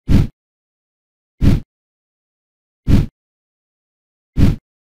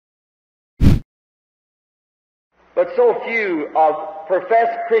But so few of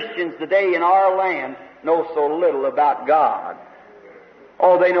professed Christians today in our land know so little about God.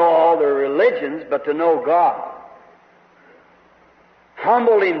 Oh, they know all their religions, but to know God.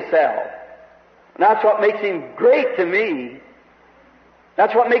 Humbled himself. And that's what makes him great to me.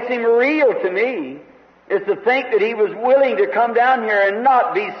 That's what makes him real to me, is to think that he was willing to come down here and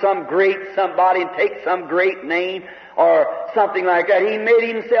not be some great somebody and take some great name or something like that. He made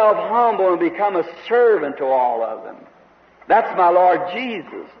himself humble and become a servant to all of them. That's my Lord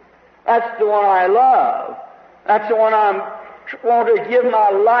Jesus. That's the one I love. That's the one I want to give my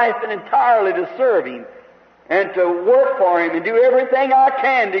life and entirely to serve him and to work for him and do everything I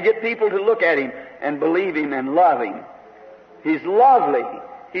can to get people to look at him and believe him and love him. He's lovely.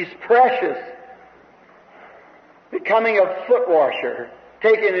 He's precious. Becoming a foot washer,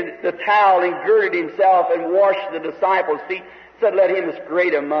 taking the towel and girded himself and washed the disciples' feet, said, let him that's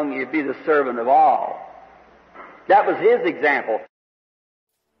great among you be the servant of all. That was his example.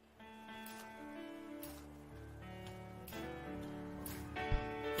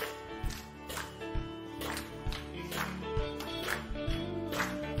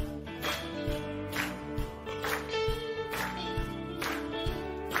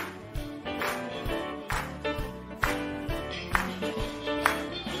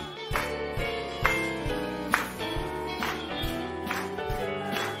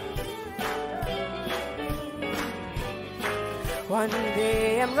 One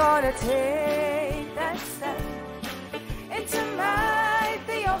day I'm gonna take that step into my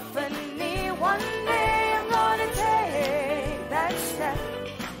theophany. One day I'm gonna take that step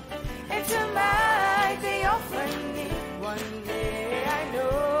into my theophany. One day I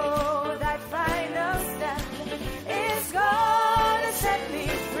know that final step is gonna set me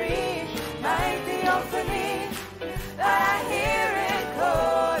free. My theophany, that I hear it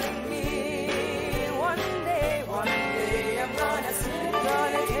calling me. One day I'm gonna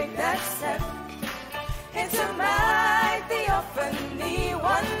take that step into my theophany.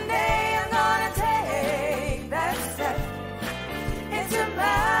 One day I'm gonna take that step into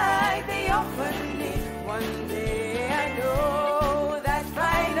my theophany. One day I know that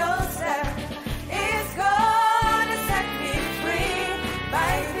final step is gonna set me free.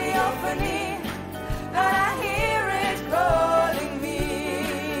 My theophany, that I hear it calling me.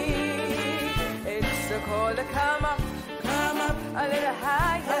 It's a call to come up a little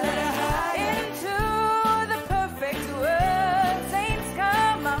higher, into the perfect world. Saints,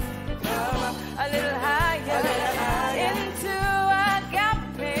 come up a little higher, into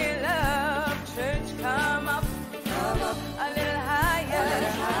agape love. Church, come up a little higher.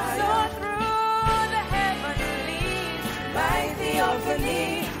 So through the heavenlies, by theophany,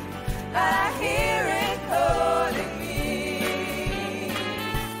 that I hear it calling me.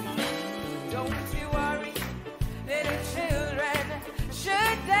 Don't you worry, little children.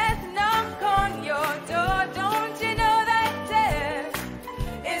 Should death knock on your door, don't you know that death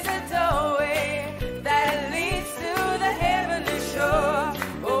is a doorway that leads to the heavenly shore?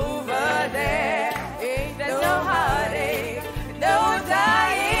 Over there, there's no heartache, no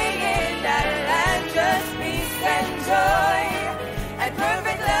dying in that land, just peace and joy and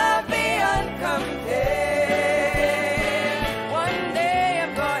perfect love beyond compare. One day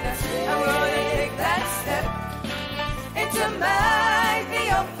I'm gonna take that step into my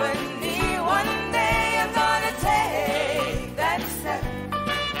theophany. One day I'm gonna take that step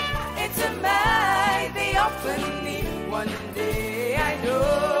into my theophany. One day I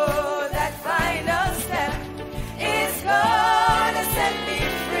know that final step is gonna set me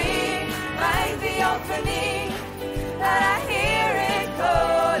free. My theophany, that I hear it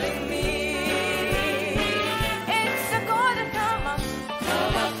calling me. It's a call to come up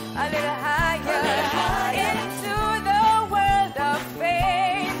a little higher, into the world of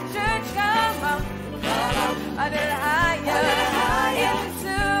faith. Church, come up a little higher,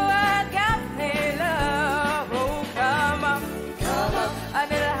 into agape love. Oh, come up a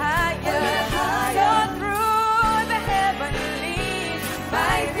little higher. So through the heavenlies,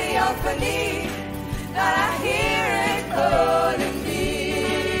 by theophany, that I hear it calling me.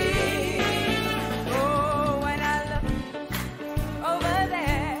 Oh, when I look over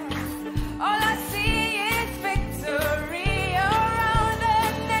there, all I see is victory around the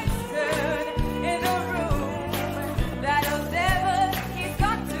next turn in the room. That old devil, he's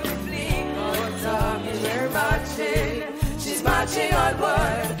got to flee. Oh, Tommy, we're marching, she's marching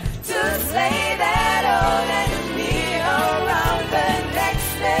onward to slay that old enemy around the next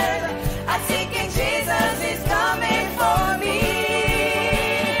turn. I see King Jesus is coming for me.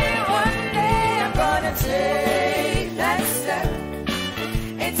 One day I'm gonna take that step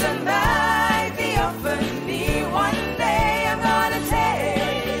into my theophany. One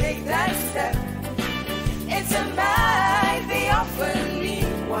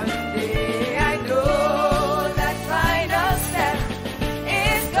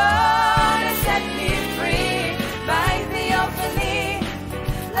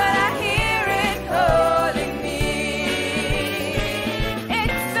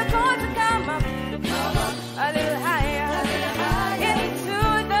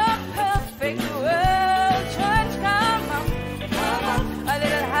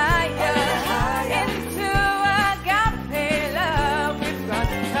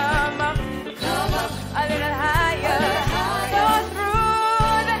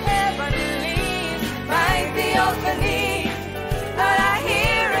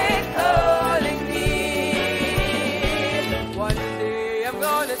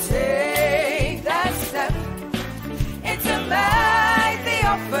take that step into my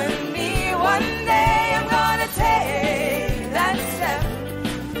theophany. One day I'm gonna take that step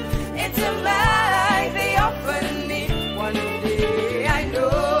into my theophany. One day I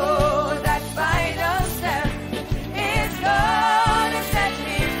know that final step is gonna set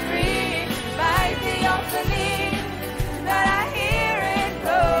me free. My theophany, that I hear it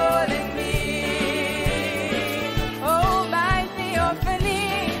calling me. Oh, my theophany,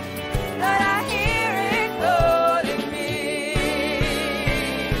 that I hear it calling me.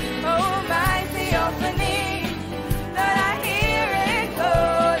 Oh, my theophany, that I hear it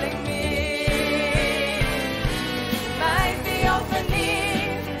calling me. My theophany,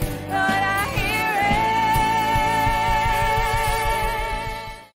 that I hear it.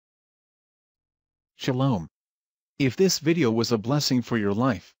 Shalom. If this video was a blessing for your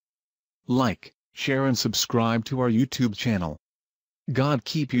life, like, share and subscribe to our YouTube channel. God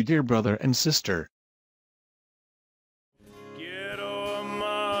keep you, dear brother and sister. Quiero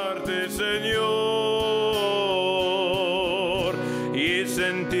amarte, Señor, y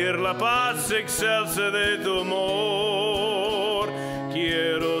sentir la paz excelsa de tu amor.